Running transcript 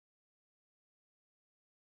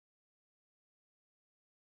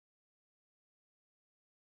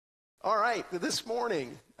All right, this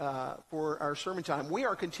morning for our sermon time, we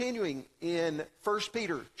are continuing in 1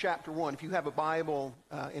 Peter chapter 1. If you have a Bible,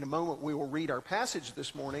 in a moment we will read our passage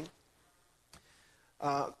this morning.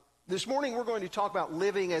 This morning we're going to talk about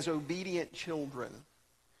living as obedient children.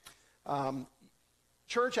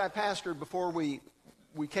 Church I pastored before we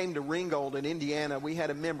came to Ringgold in Indiana, we had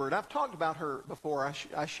a member, and I've talked about her before.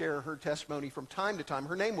 I share her testimony from time to time.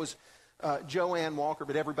 Her name was Joanne Walker,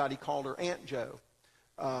 but everybody called her Aunt Jo.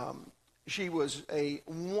 She was a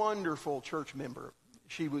wonderful church member.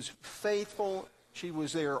 She was faithful. She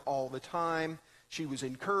was there all the time. She was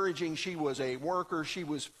encouraging. She was a worker. She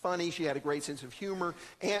was funny. She had a great sense of humor.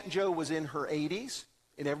 Aunt Jo was in her 80s,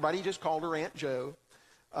 and everybody just called her Aunt Jo.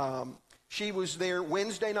 She was there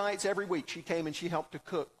Wednesday nights every week. She came and she helped to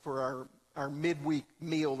cook for our midweek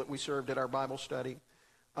meal that we served at our Bible study.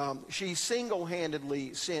 She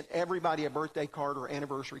single-handedly sent everybody a birthday card or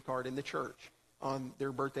anniversary card in the church on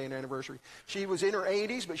their birthday and anniversary. She was in her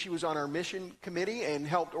 80s, but she was on our mission committee and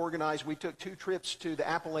helped organize. We took 2 trips to the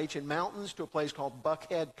Appalachian Mountains to a place called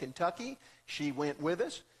Buckhead, Kentucky. She went with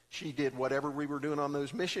us. She did whatever we were doing on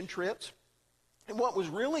those mission trips. And what was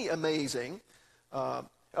really amazing,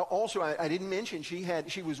 also I didn't mention,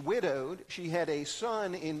 she was widowed. She had a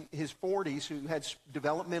son in his 40s who had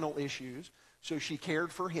developmental issues, so she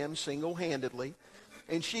cared for him single-handedly.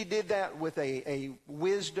 And she did that with a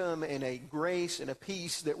wisdom and a grace and a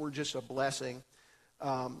peace that were just a blessing.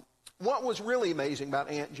 What was really amazing about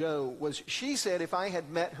Aunt Jo was she said if I had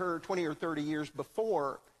met her 20 or 30 years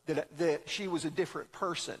before, that she was a different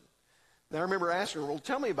person. Now, I remember asking her, well,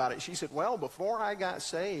 tell me about it. She said, well, before I got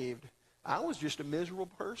saved, I was just a miserable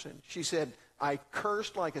person. She said, I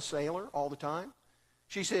cursed like a sailor all the time.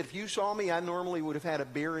 She said, if you saw me, I normally would have had a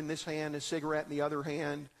beer in this hand, a cigarette in the other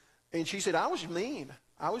hand. And she said, I was mean.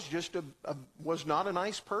 I was just was not a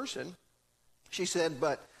nice person. She said,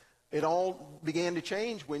 but it all began to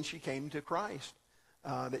change when she came to Christ.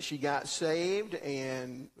 That she got saved,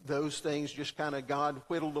 and those things just kind of, God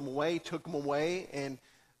whittled them away, took them away, and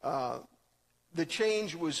the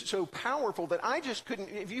change was so powerful that I just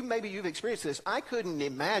couldn't, maybe you've experienced this, I couldn't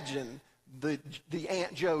imagine the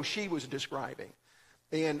Aunt Jo she was describing.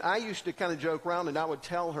 And I used to kind of joke around, and I would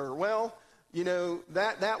tell her, well, you know,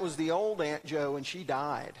 that was the old Aunt Jo, and she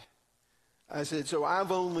died. I said, so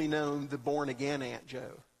I've only known the born-again Aunt Jo,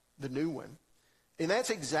 the new one. And that's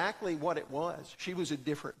exactly what it was. She was a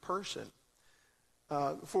different person.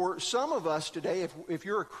 For some of us today, if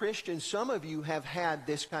you're a Christian, some of you have had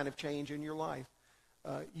this kind of change in your life.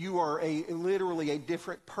 You are literally a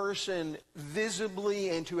different person visibly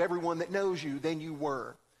and to everyone that knows you than you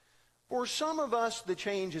were. For some of us, the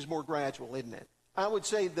change is more gradual, isn't it? I would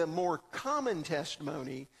say the more common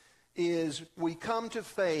testimony is we come to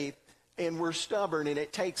faith and we're stubborn and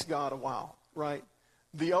it takes God a while, right?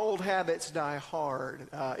 The old habits die hard.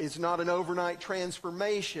 It's not an overnight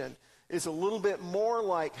transformation. It's a little bit more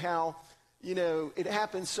like how, you know, it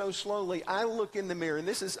happens so slowly. I look in the mirror,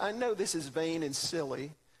 and I know this is vain and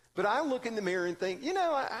silly, but I look in the mirror and think, you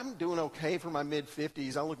know, I'm doing okay for my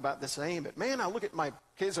mid-50s. I look about the same, but man, I look at my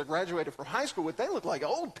kids that graduated from high school, they look like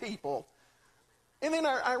old people. And then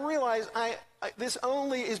I realize this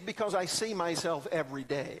only is because I see myself every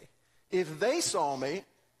day. If they saw me,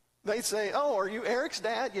 they'd say, oh, are you Eric's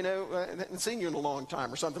dad? You know, I haven't seen you in a long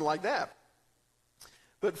time or something like that.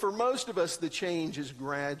 But for most of us, the change is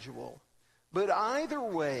gradual. But either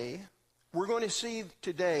way, we're going to see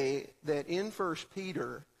today that in 1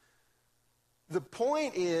 Peter, the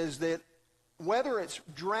point is that whether it's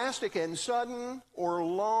drastic and sudden or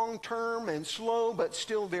long-term and slow but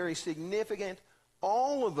still very significant,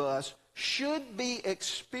 all of us should be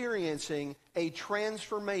experiencing a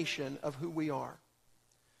transformation of who we are.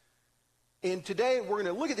 And today we're going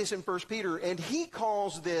to look at this in 1 Peter, and he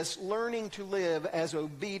calls this learning to live as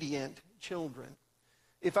obedient children.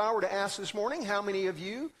 If I were to ask this morning, how many of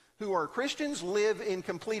you who are Christians live in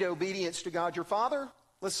complete obedience to God your Father?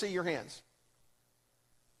 Let's see your hands.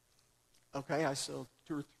 Okay, I saw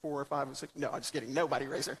 2 or 4 or 5 or 6. No, I'm just kidding. Nobody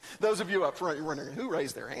raised their hand. Those of you up front, you're wondering who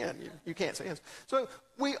raised their hand. You can't say hands. So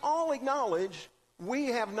we all acknowledge we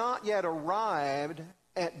have not yet arrived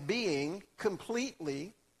at being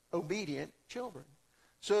completely obedient children.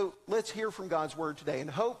 So let's hear from God's Word today, and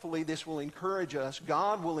hopefully this will encourage us.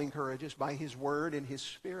 God will encourage us by His Word and His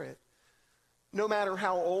Spirit. No matter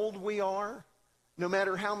how old we are, no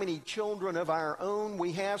matter how many children of our own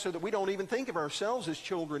we have, so that we don't even think of ourselves as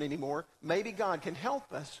children anymore, maybe God can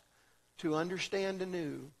help us to understand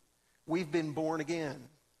anew. We've been born again.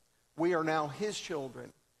 We are now His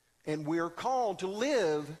children, and we are called to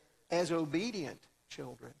live as obedient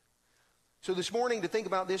children. So this morning, to think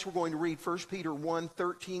about this, we're going to read 1 Peter 1,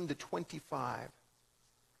 13 to 25.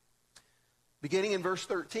 Beginning in verse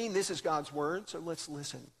 13, this is God's word, so let's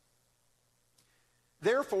listen.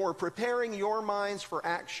 Therefore, preparing your minds for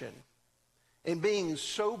action and being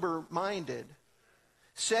sober-minded,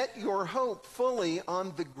 set your hope fully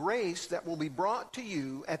on the grace that will be brought to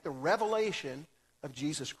you at the revelation of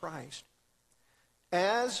Jesus Christ.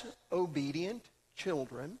 As obedient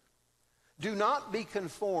children, do not be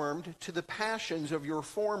conformed to the passions of your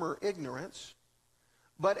former ignorance,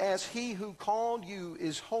 but as he who called you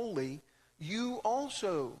is holy, you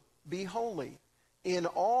also be holy in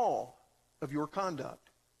all of your conduct.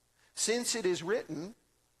 Since it is written,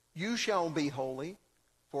 you shall be holy,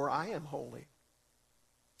 for I am holy.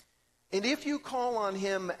 And if you call on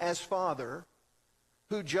him as Father,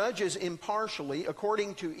 who judges impartially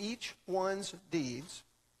according to each one's deeds,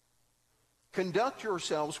 conduct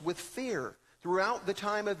yourselves with fear throughout the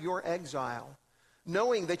time of your exile,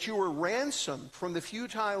 knowing that you were ransomed from the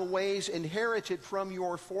futile ways inherited from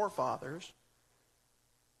your forefathers,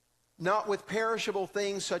 not with perishable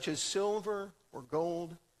things such as silver or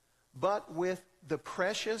gold, but with the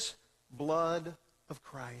precious blood of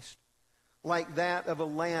Christ, like that of a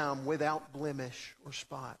lamb without blemish or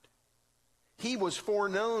spot. He was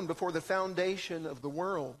foreknown before the foundation of the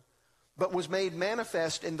world, but was made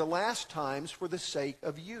manifest in the last times for the sake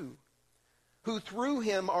of you, who through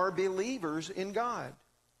him are believers in God,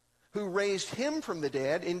 who raised him from the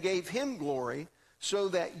dead and gave him glory, so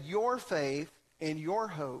that your faith and your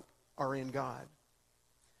hope are in God.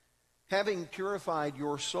 Having purified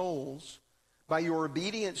your souls by your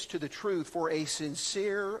obedience to the truth for a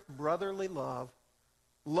sincere brotherly love,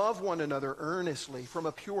 love one another earnestly from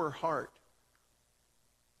a pure heart,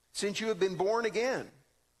 since you have been born again,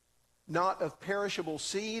 not of perishable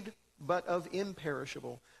seed, but of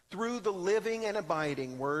imperishable, through the living and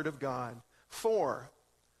abiding Word of God. For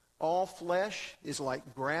all flesh is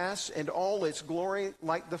like grass, and all its glory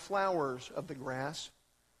like the flowers of the grass.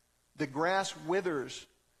 The grass withers,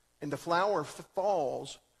 and the flower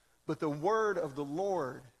falls, but the word of the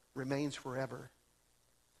Lord remains forever.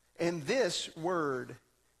 And this word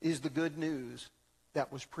is the good news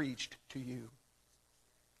that was preached to you.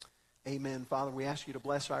 Amen. Father, we ask you to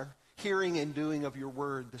bless our hearing and doing of your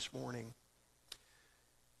word this morning.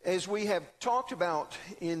 As we have talked about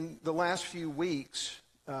in the last few weeks,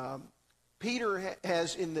 Peter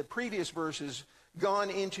has, in the previous verses, gone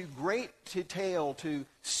into great detail to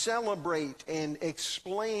celebrate and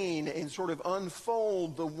explain and sort of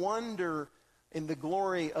unfold the wonder and the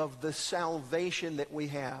glory of the salvation that we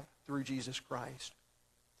have through Jesus Christ.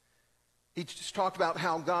 He just talked about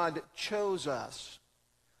how God chose us,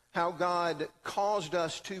 how God caused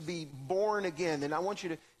us to be born again. And I want you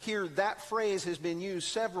to hear that phrase has been used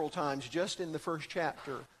several times just in the first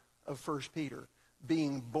chapter of 1 Peter.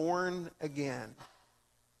 Being born again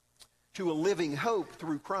to a living hope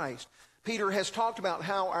through Christ. Peter has talked about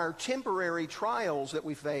how our temporary trials that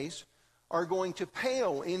we face are going to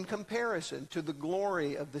pale in comparison to the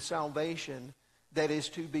glory of the salvation that is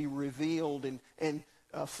to be revealed and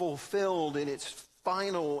fulfilled in its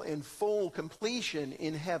final and full completion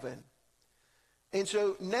in heaven. And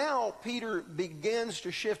so now Peter begins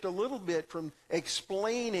to shift a little bit from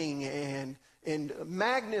explaining and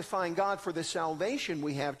magnifying God for the salvation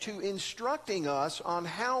we have to instructing us on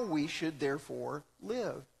how we should therefore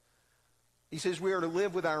live. He says we are to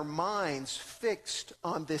live with our minds fixed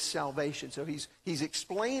on this salvation. So he's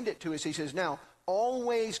explained it to us. He says, now,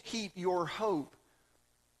 always keep your hope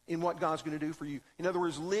in what God's going to do for you. In other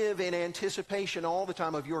words, live in anticipation all the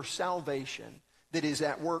time of your salvation that is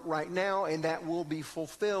at work right now and that will be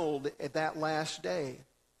fulfilled at that last day.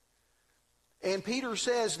 And Peter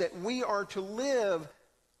says that we are to live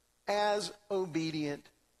as obedient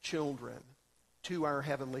children to our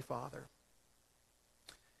Heavenly Father.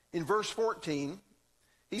 In verse 14,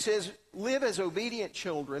 he says, live as obedient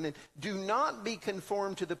children and do not be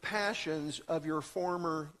conformed to the passions of your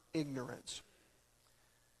former ignorance.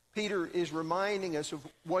 Peter is reminding us of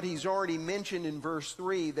what he's already mentioned in verse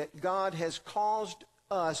 3, that God has caused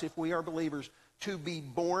us, if we are believers, to be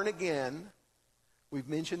born again. We've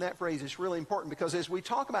mentioned that phrase. It's really important because as we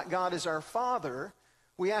talk about God as our Father,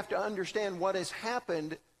 we have to understand what has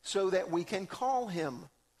happened so that we can call him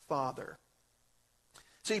Father.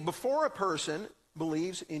 See, before a person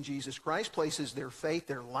believes in Jesus Christ, places their faith,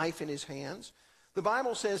 their life in his hands, the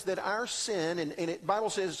Bible says that our sin, and the Bible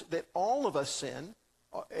says that all of us sin,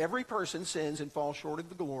 every person sins and falls short of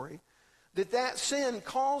the glory, that sin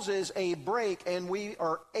causes a break and we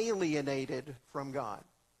are alienated from God.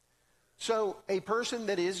 So a person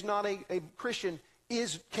that is not a Christian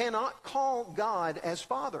cannot call God as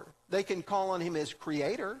Father. They can call on him as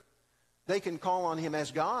Creator. They can call on him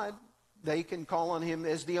as God. They can call on him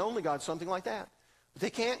as the only God, something like that. But they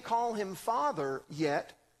can't call him Father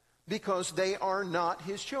yet because they are not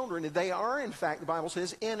his children. They are, in fact, the Bible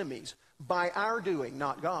says, enemies by our doing,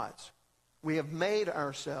 not God's. We have made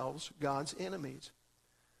ourselves God's enemies.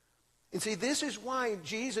 And see, this is why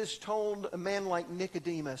Jesus told a man like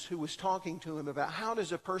Nicodemus, who was talking to him about how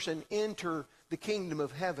does a person enter the kingdom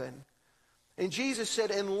of heaven. And Jesus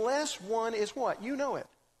said, unless one is what? You know it.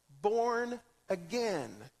 Born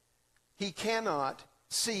again, he cannot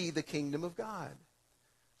see the kingdom of God.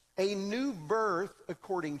 A new birth,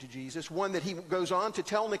 according to Jesus, one that he goes on to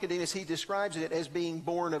tell Nicodemus, he describes it as being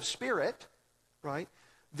born of spirit, right?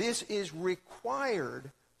 This is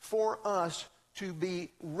required for us to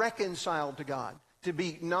be reconciled to God, to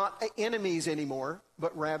be not enemies anymore,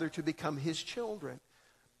 but rather to become his children.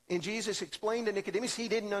 And Jesus explained to Nicodemus, he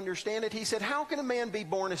didn't understand it. He said, how can a man be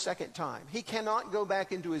born a second time? He cannot go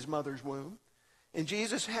back into his mother's womb. And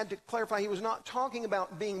Jesus had to clarify, he was not talking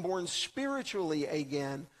about being born spiritually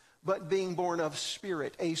again, but being born of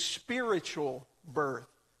spirit, a spiritual birth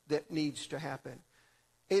that needs to happen.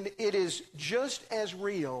 And it is just as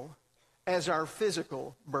real as our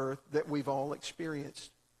physical birth that we've all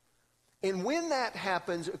experienced. And when that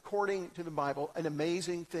happens, according to the Bible, an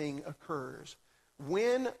amazing thing occurs.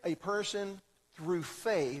 When a person through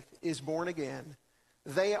faith is born again,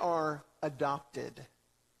 they are adopted.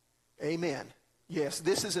 Amen. Yes,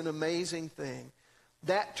 this is an amazing thing.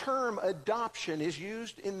 That term adoption is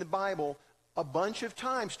used in the Bible a bunch of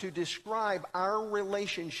times to describe our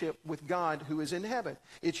relationship with God who is in heaven.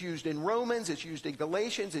 It's used in Romans, it's used in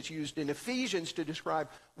Galatians, it's used in Ephesians to describe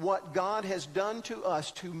what God has done to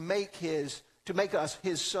us to make us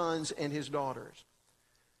his sons and his daughters.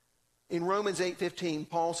 In Romans 8:15,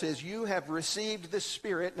 Paul says, you have received the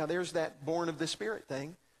Spirit. Now there's that born of the Spirit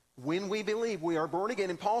thing. When we believe, we are born again.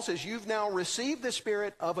 And Paul says, you've now received the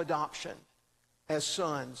Spirit of adoption as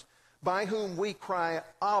sons, by whom we cry,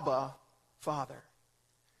 Abba, Father.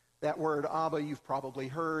 That word Abba you've probably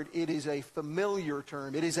heard. It is a familiar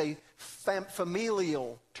term. It is a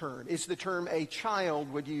familial term. It's the term a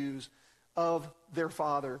child would use of their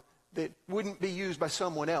father that wouldn't be used by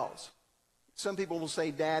someone else. Some people will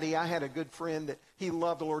say, Daddy. I had a good friend that he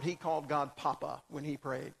loved the Lord. He called God Papa when he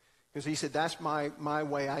prayed. Because he said, that's my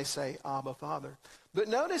way I say Abba, Father. But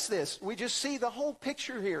notice this. We just see the whole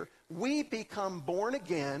picture here. We become born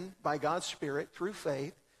again by God's Spirit through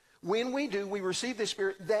faith. When we do, we receive the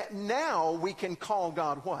Spirit that now we can call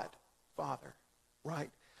God what? Father. Right?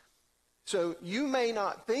 So you may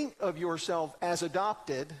not think of yourself as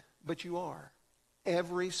adopted, but you are.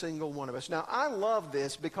 Every single one of us. Now, I love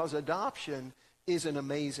this because adoption is an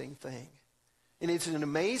amazing thing. And it's an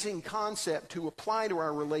amazing concept to apply to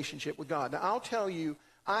our relationship with God. Now, I'll tell you,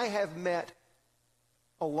 I have met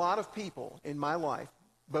a lot of people in my life,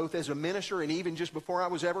 both as a minister and even just before I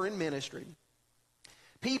was ever in ministry,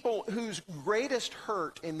 people whose greatest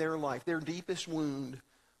hurt in their life, their deepest wound,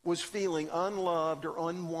 was feeling unloved or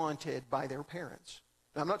unwanted by their parents.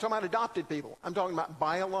 Now, I'm not talking about adopted people. I'm talking about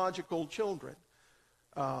biological children.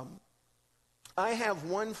 I have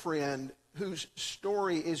one friend whose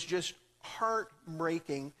story is just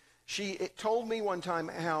heartbreaking. She told me one time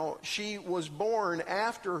how she was born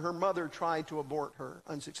after her mother tried to abort her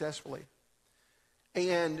unsuccessfully.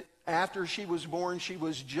 And after she was born, she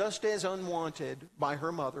was just as unwanted by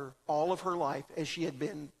her mother all of her life as she had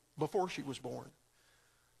been before she was born.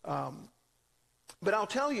 But I'll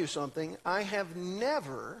tell you something. I have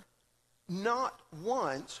never, not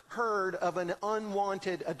once, heard of an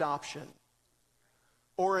unwanted adoption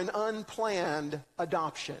or an unplanned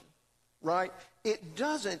adoption. Right? It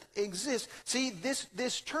doesn't exist. See,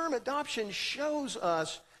 this term adoption shows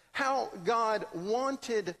us how God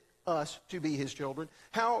wanted us to be his children,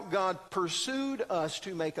 how God pursued us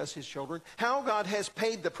to make us his children, how God has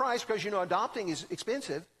paid the price, because, adopting is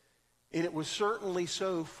expensive, and it was certainly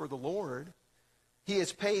so for the Lord. He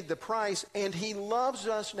has paid the price, and he loves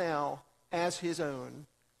us now as his own,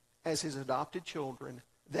 as his adopted children,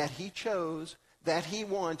 that he chose, that he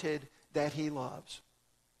wanted, that he loves.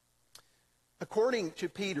 According to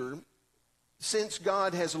Peter, since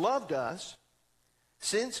God has loved us,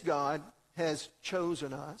 since God has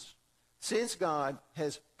chosen us, since God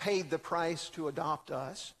has paid the price to adopt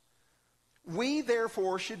us, we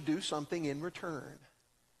therefore should do something in return.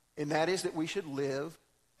 And that is that we should live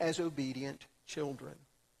as obedient children.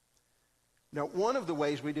 Now, one of the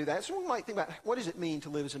ways we do that, so we might think about, what does it mean to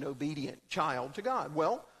live as an obedient child to God?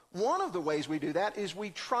 Well, one of the ways we do that is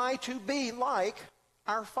we try to be like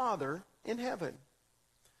our Father in heaven.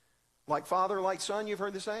 Like father, like son, you've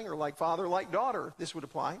heard the saying, or like father, like daughter. This would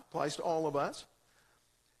applies to all of us.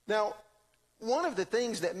 Now, one of the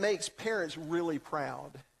things that makes parents really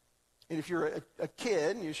proud, and if you're a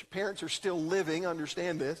kid and your parents are still living,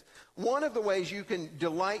 understand this, one of the ways you can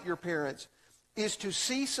delight your parents is to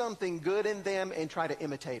see something good in them and try to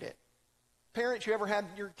imitate it. Parents, you ever had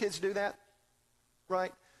your kids do that?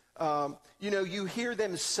 Right? You hear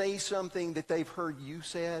them say something that they've heard you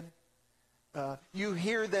said. You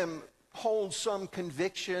hear them hold some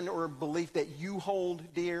conviction or belief that you hold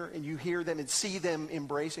dear, and you hear them and see them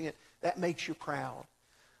embracing it. That makes you proud.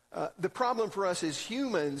 The problem for us as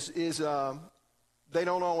humans is they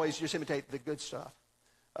don't always just imitate the good stuff.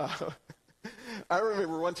 I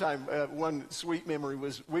remember one time, one sweet memory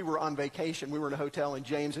was we were on vacation. We were in a hotel, and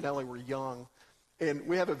James and Ellie were young. And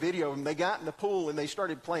we have a video of them. They got in the pool, and they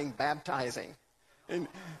started playing baptizing. And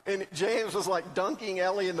James was like dunking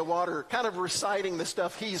Ellie in the water, kind of reciting the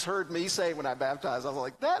stuff he's heard me say when I baptize. I was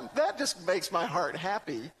like, that just makes my heart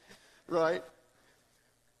happy, right?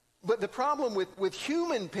 But the problem with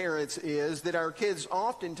human parents is that our kids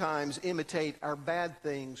oftentimes imitate our bad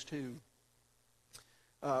things too.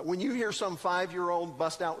 When you hear some 5-year-old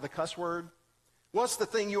bust out with a cuss word, what's the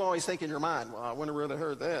thing you always think in your mind? Well, I wouldn't have really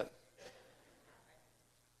heard that.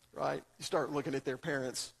 Right? You start looking at their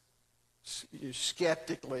parents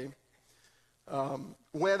skeptically.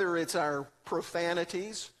 Whether it's our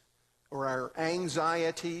profanities or our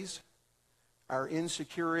anxieties, our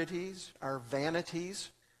insecurities, our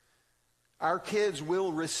vanities, our kids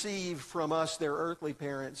will receive from us, their earthly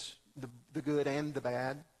parents, the good and the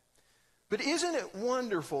bad. But isn't it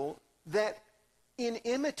wonderful that in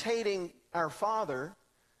imitating our Father,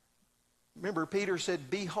 remember Peter said,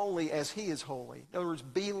 be holy as he is holy. In other words,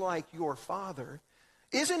 be like your Father.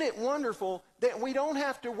 Isn't it wonderful that we don't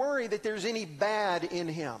have to worry that there's any bad in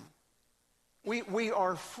him? We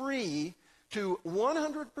are free to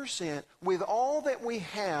 100%, with all that we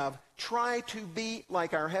have, try to be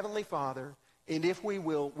like our Heavenly Father. And if we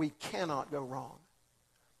will, we cannot go wrong.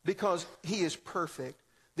 Because he is perfect.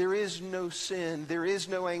 There is no sin. There is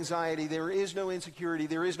no anxiety. There is no insecurity.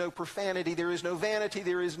 There is no profanity. There is no vanity.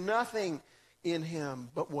 There is nothing in him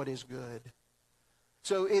but what is good.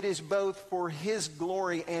 So it is both for his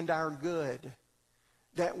glory and our good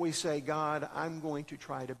that we say, God, I'm going to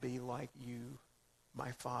try to be like you,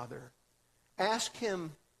 my Father. Ask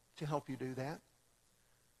him to help you do that.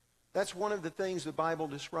 That's one of the things the Bible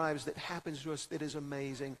describes that happens to us that is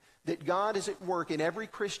amazing. That God is at work in every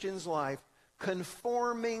Christian's life,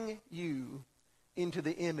 conforming you into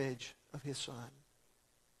the image of his Son.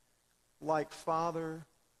 Like father,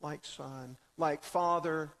 like son, like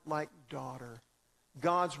father, like daughter.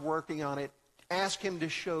 God's working on it. Ask him to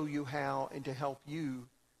show you how and to help you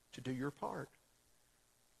to do your part.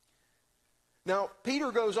 Now,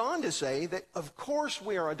 Peter goes on to say that, of course,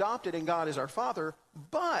 we are adopted and God is our Father,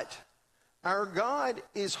 but our God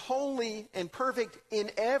is holy and perfect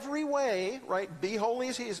in every way, right? Be holy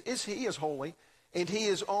as he is holy, and he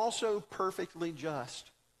is also perfectly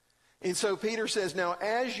just. And so Peter says, now,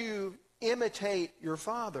 as you imitate your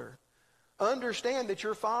Father, understand that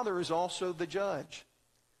your Father is also the judge.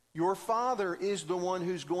 Your Father is the one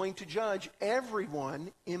who's going to judge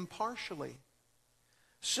everyone impartially.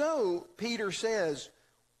 So, Peter says,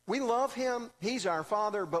 we love him, he's our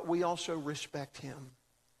Father, but we also respect him.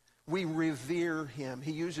 We revere him.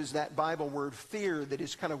 He uses that Bible word fear that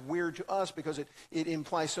is kind of weird to us because it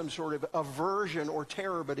implies some sort of aversion or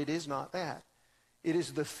terror, but it is not that. It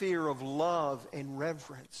is the fear of love and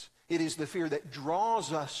reverence. It is the fear that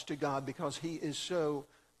draws us to God because he is so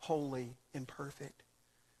holy and perfect.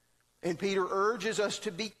 And Peter urges us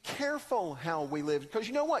to be careful how we live. Because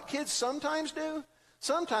you know what kids sometimes do?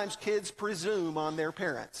 Sometimes kids presume on their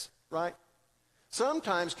parents, right?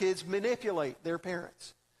 Sometimes kids manipulate their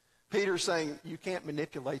parents. Peter's saying, you can't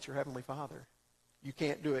manipulate your Heavenly Father. You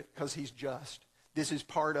can't do it because he's just. This is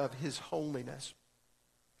part of his holiness.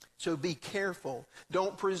 So be careful.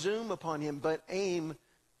 Don't presume upon him, but aim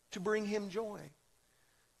to bring him joy.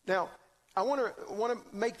 Now, I want to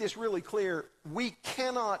make this really clear. We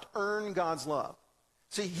cannot earn God's love.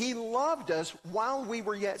 See, he loved us while we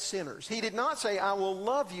were yet sinners. He did not say, I will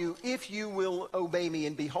love you if you will obey me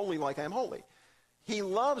and be holy like I am holy. He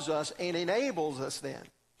loves us and enables us then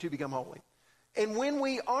to become holy. And when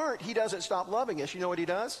we aren't, he doesn't stop loving us. You know what he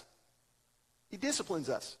does? He disciplines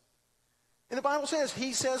us. And the Bible says,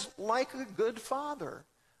 he says, like a good father,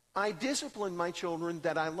 I discipline my children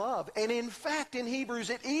that I love. And in fact, in Hebrews,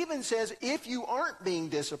 it even says, if you aren't being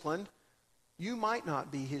disciplined, you might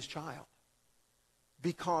not be his child.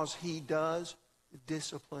 Because he does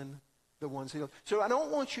discipline the ones he loves. So I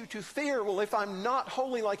don't want you to fear, well, if I'm not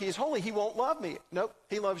holy like he is holy, he won't love me. Nope,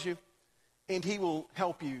 he loves you, and he will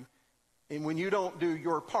help you. And when you don't do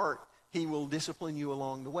your part, he will discipline you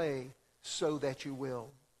along the way so that you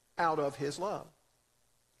will, out of his love.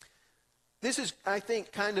 This is, I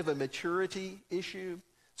think, kind of a maturity issue.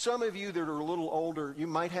 Some of you that are a little older, you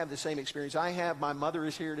might have the same experience I have. My mother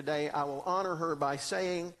is here today. I will honor her by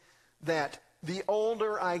saying that the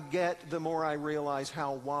older I get, the more I realize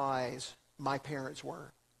how wise my parents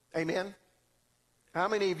were. Amen? How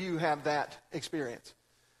many of you have that experience?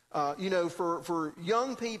 For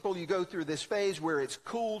young people, you go through this phase where it's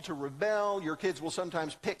cool to rebel. Your kids will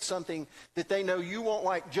sometimes pick something that they know you won't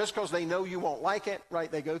like just because they know you won't like it,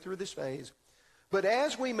 right? They go through this phase. But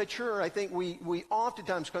as we mature, I think we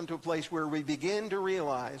oftentimes come to a place where we begin to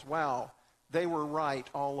realize, wow, they were right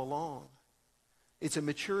all along. It's a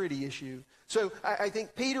maturity issue. So I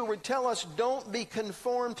think Peter would tell us, don't be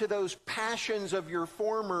conformed to those passions of your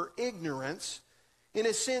former ignorance. In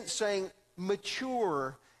a sense, saying,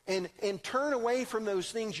 mature and turn away from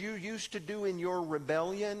those things you used to do in your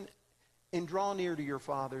rebellion and draw near to your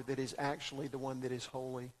Father that is actually the one that is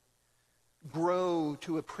holy. Grow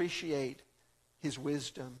to appreciate his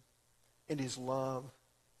wisdom and his love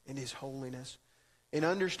and his holiness. And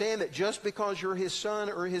understand that just because you're his son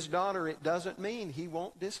or his daughter, it doesn't mean he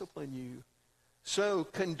won't discipline you. So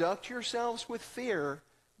conduct yourselves with fear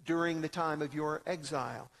during the time of your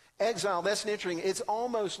exile. Exile, that's interesting. It's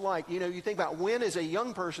almost like, you think about when is a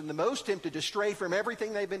young person the most tempted to stray from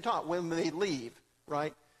everything they've been taught? When they leave,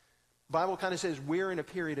 right? The Bible kind of says we're in a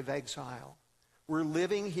period of exile. We're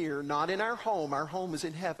living here, not in our home. Our home is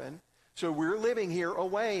in heaven. So we're living here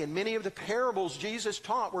away. And many of the parables Jesus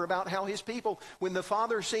taught were about how his people, when the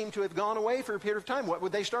Father seemed to have gone away for a period of time, what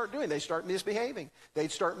would they start doing? They'd start misbehaving.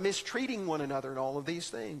 They'd start mistreating one another and all of these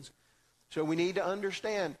things. So we need to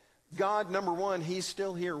understand, God, number one, he's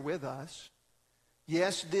still here with us.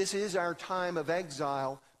 Yes, this is our time of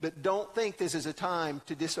exile, but don't think this is a time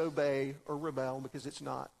to disobey or rebel, because it's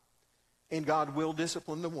not. And God will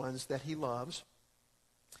discipline the ones that he loves.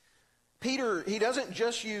 Peter, he doesn't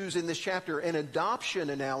just use in this chapter an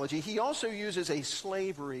adoption analogy. He also uses a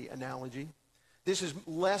slavery analogy. This is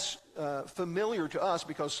less familiar to us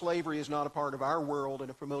because slavery is not a part of our world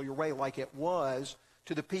in a familiar way like it was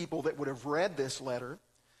to the people that would have read this letter.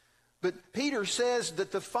 But Peter says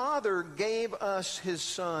that the Father gave us his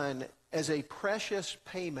Son as a precious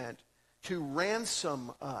payment to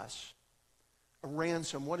ransom us. A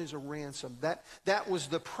ransom. What is a ransom? That was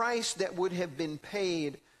the price that would have been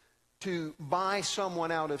paid to buy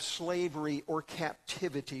someone out of slavery or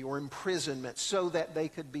captivity or imprisonment so that they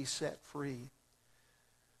could be set free.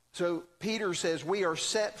 So Peter says we are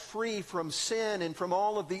set free from sin and from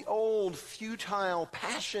all of the old futile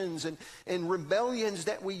passions and rebellions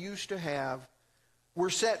that we used to have. We're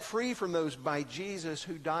set free from those by Jesus,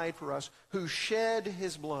 who died for us, who shed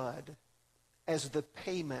his blood as the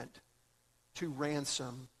payment to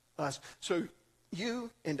ransom us. So you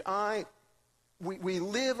and I, we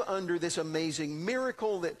live under this amazing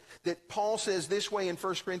miracle that Paul says this way in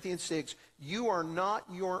 1 Corinthians 6, you are not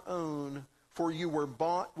your own, for you were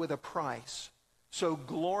bought with a price. So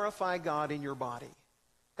glorify God in your body.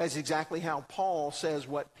 That's exactly how Paul says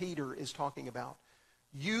what Peter is talking about.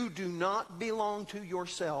 You do not belong to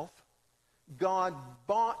yourself. God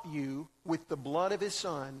bought you with the blood of his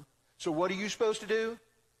Son. So what are you supposed to do?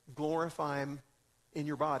 Glorify him in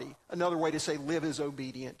your body. Another way to say live as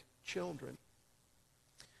obedient children.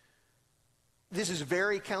 This is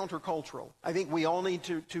very countercultural. I think we all need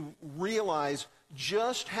to realize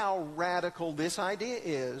just how radical this idea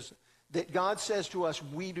is, that God says to us,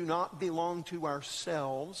 we do not belong to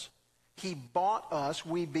ourselves. He bought us.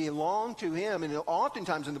 We belong to him. And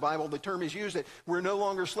oftentimes in the Bible, the term is used that we're no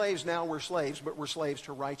longer slaves, now we're slaves, but we're slaves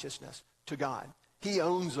to righteousness, to God. He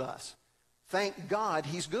owns us. Thank God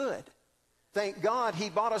he's good. Thank God he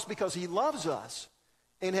bought us because he loves us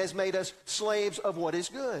and has made us slaves of what is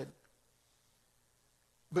good.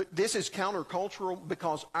 But this is countercultural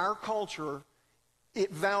because our culture,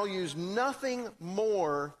 it values nothing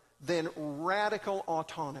more than radical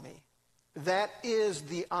autonomy. That is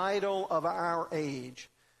the idol of our age.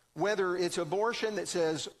 Whether it's abortion that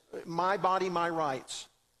says, my body, my rights.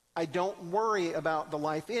 I don't worry about the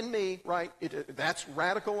life in me, right? That's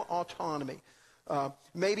radical autonomy.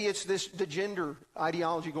 Maybe it's the gender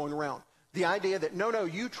ideology going around. The idea that, no,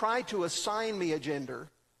 you try to assign me a gender,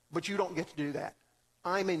 but you don't get to do that.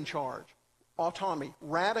 I'm in charge. Autonomy,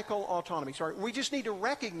 radical autonomy. Sorry, we just need to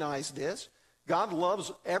recognize this. God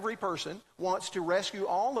loves every person, wants to rescue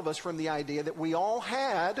all of us from the idea that we all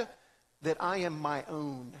had that I am my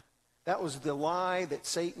own. That was the lie that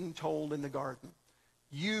Satan told in the garden.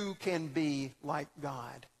 You can be like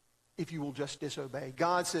God if you will just disobey.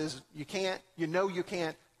 God says, you can't, you know you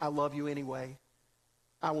can't, I love you anyway.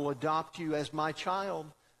 I will adopt you as my child.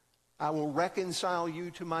 I will reconcile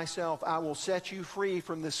you to myself. I will set you free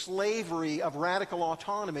from the slavery of radical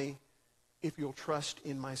autonomy if you'll trust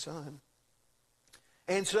in my Son.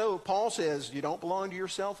 And so Paul says, you don't belong to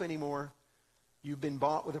yourself anymore. You've been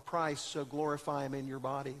bought with a price, so glorify him in your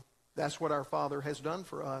body. That's what our Father has done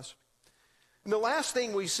for us. And the last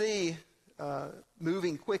thing we see,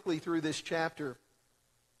 moving quickly through this chapter,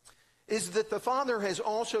 is that the Father has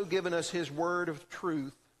also given us his word of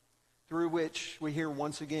truth, through which we hear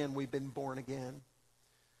once again we've been born again.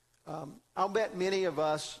 I'll bet many of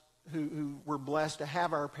us who were blessed to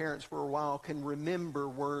have our parents for a while can remember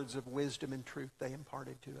words of wisdom and truth they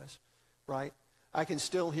imparted to us, right? I can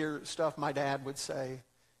still hear stuff my dad would say.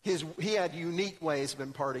 He had unique ways of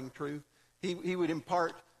imparting truth. He would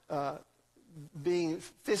impart being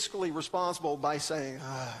fiscally responsible by saying,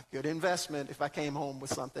 good investment if I came home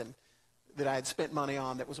with something that I had spent money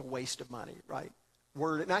on that was a waste of money, right?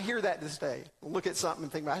 Word. And I hear that to this day. I'll look at something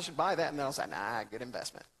and think, I should buy that, and then I'll say, nah, good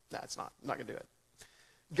investment. No, it's not. I'm not going to do it.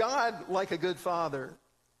 God, like a good father,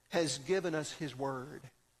 has given us his word,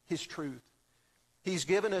 his truth. He's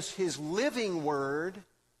given us his living word,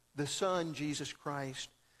 the Son, Jesus Christ,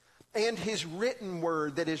 and his written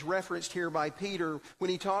word that is referenced here by Peter when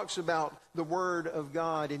he talks about the word of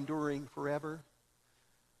God enduring forever.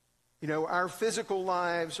 You know, our physical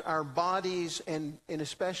lives, our bodies, and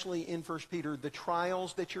especially in 1 Peter, the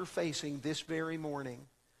trials that you're facing this very morning,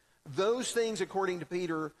 those things, according to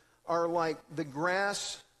Peter, are like the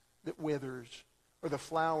grass that withers or the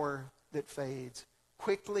flower that fades,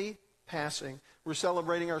 quickly passing. We're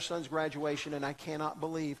celebrating our son's graduation, and I cannot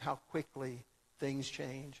believe how quickly things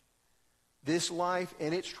change. This life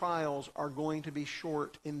and its trials are going to be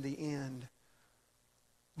short in the end.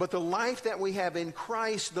 But the life that we have in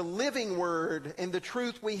Christ, the living word, and the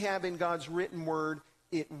truth we have in God's written word,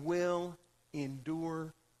 it will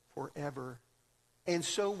endure forever. And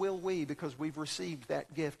so will we, because we've received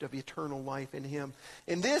that gift of eternal life in him.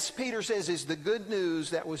 And this, Peter says, is the good news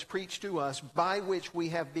that was preached to us, by which we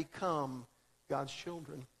have become God's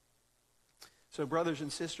children. So, brothers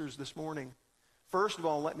and sisters, this morning, first of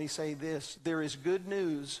all, let me say this. There is good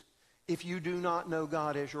news if you do not know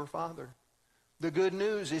God as your Father. The good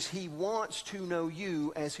news is he wants to know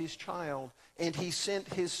you as his child, and he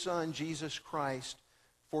sent his Son, Jesus Christ,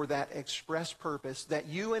 for that express purpose, that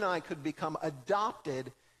you and I could become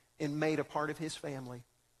adopted and made a part of his family.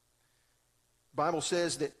 The Bible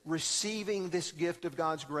says that receiving this gift of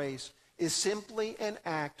God's grace is simply an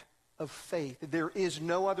act of faith. There is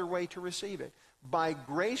no other way to receive it. By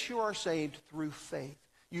grace you are saved through faith.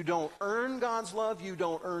 You don't earn God's love. You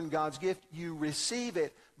don't earn God's gift. You receive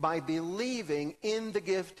it by believing in the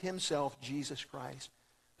gift himself, Jesus Christ,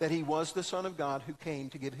 that he was the Son of God who came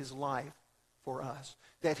to give his life for us,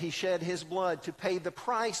 that he shed his blood to pay the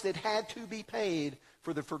price that had to be paid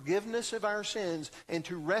for the forgiveness of our sins and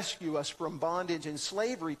to rescue us from bondage and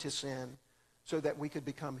slavery to sin so that we could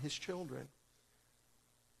become his children.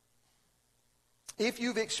 If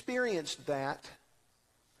you've experienced that,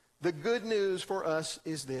 the good news for us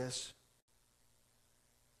is this.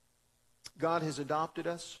 God has adopted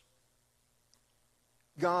us.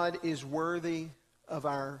 God is worthy of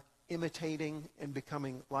our imitating and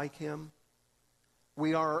becoming like him.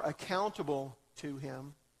 We are accountable to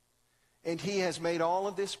him. And he has made all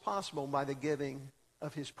of this possible by the giving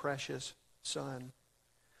of his precious Son.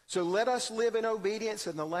 So let us live in obedience.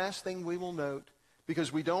 And the last thing we will note,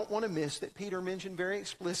 because we don't want to miss that Peter mentioned very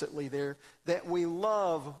explicitly there, that we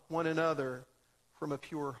love one another from a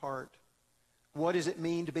pure heart. What does it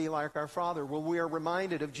mean to be like our Father? Well, we are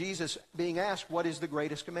reminded of Jesus being asked, what is the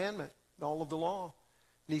greatest commandment in all of the law?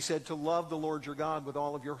 And he said, to love the Lord your God with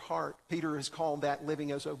all of your heart. Peter has called that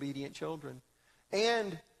living as obedient children.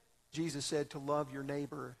 And Jesus said to love your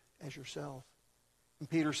neighbor as yourself. And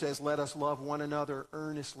Peter says, let us love one another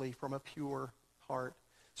earnestly from a pure heart.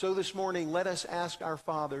 So this morning, let us ask our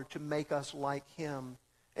Father to make us like him,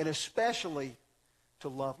 and especially to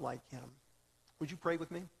love like him. Would you pray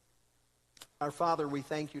with me? Our Father, we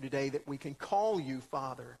thank you today that we can call you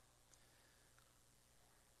Father.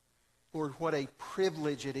 Lord, what a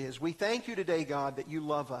privilege it is. We thank you today, God, that you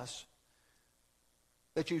love us,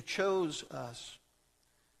 that you chose us,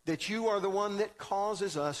 that you are the one that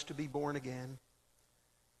causes us to be born again.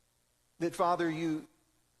 That, Father, you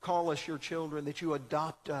call us your children, that you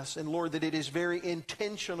adopt us. And, Lord, that it is very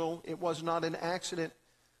intentional. It was not an accident.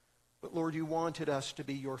 But, Lord, you wanted us to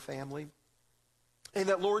be your family. And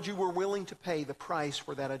that, Lord, you were willing to pay the price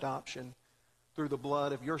for that adoption through the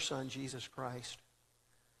blood of your Son, Jesus Christ.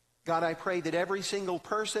 God, I pray that every single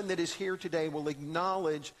person that is here today will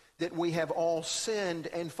acknowledge that we have all sinned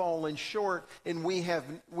and fallen short, and we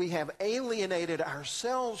have alienated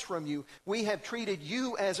ourselves from you. We have treated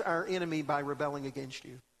you as our enemy by rebelling against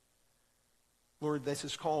you. Lord, this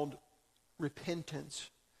is called repentance.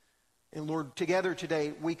 And Lord, together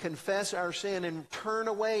today, we confess our sin and turn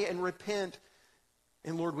away and repent.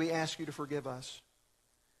 And Lord, we ask you to forgive us.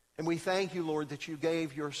 And we thank you, Lord, that you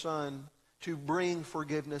gave your Son to bring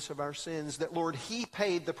forgiveness of our sins. That, Lord, he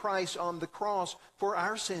paid the price on the cross for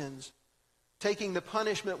our sins, taking the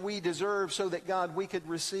punishment we deserve so that, God, we could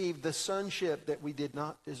receive the sonship that we did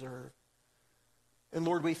not deserve. And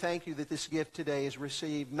Lord, we thank you that this gift today is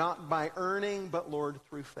received not by earning, but, Lord,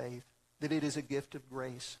 through faith, that it is a gift of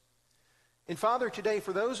grace. And Father, today,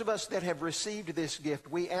 for those of us that have received this gift,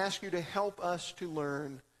 we ask you to help us to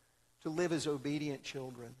learn to live as obedient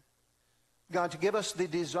children. God, to give us the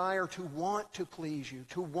desire to want to please you,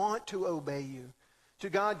 to want to obey you. To,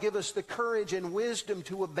 God, give us the courage and wisdom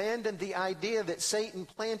to abandon the idea that Satan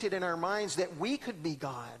planted in our minds that we could be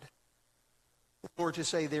God. Or to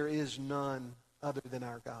say there is none other than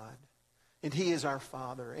our God. And he is our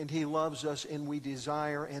Father, and he loves us, and we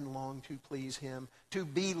desire and long to please him, to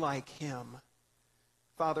be like him.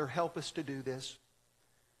 Father, help us to do this.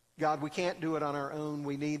 God, we can't do it on our own.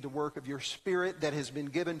 We need the work of your Spirit that has been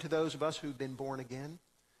given to those of us who've been born again.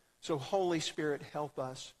 So, Holy Spirit, help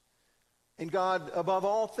us. And God, above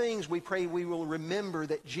all things, we pray we will remember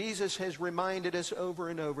that Jesus has reminded us over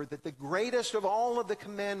and over that the greatest of all of the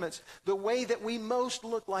commandments, the way that we most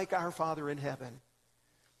look like our Father in heaven,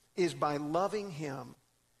 is by loving him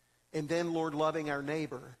and then, Lord, loving our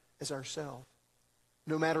neighbor as ourselves.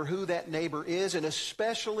 No matter who that neighbor is, and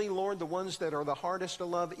especially, Lord, the ones that are the hardest to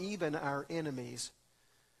love, even our enemies,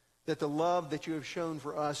 that the love that you have shown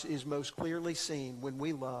for us is most clearly seen when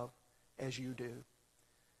we love as you do.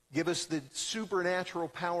 Give us the supernatural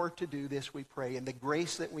power to do this, we pray, and the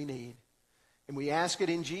grace that we need. And we ask it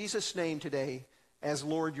in Jesus' name today as,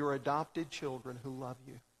 Lord, your adopted children who love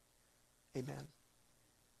you. Amen.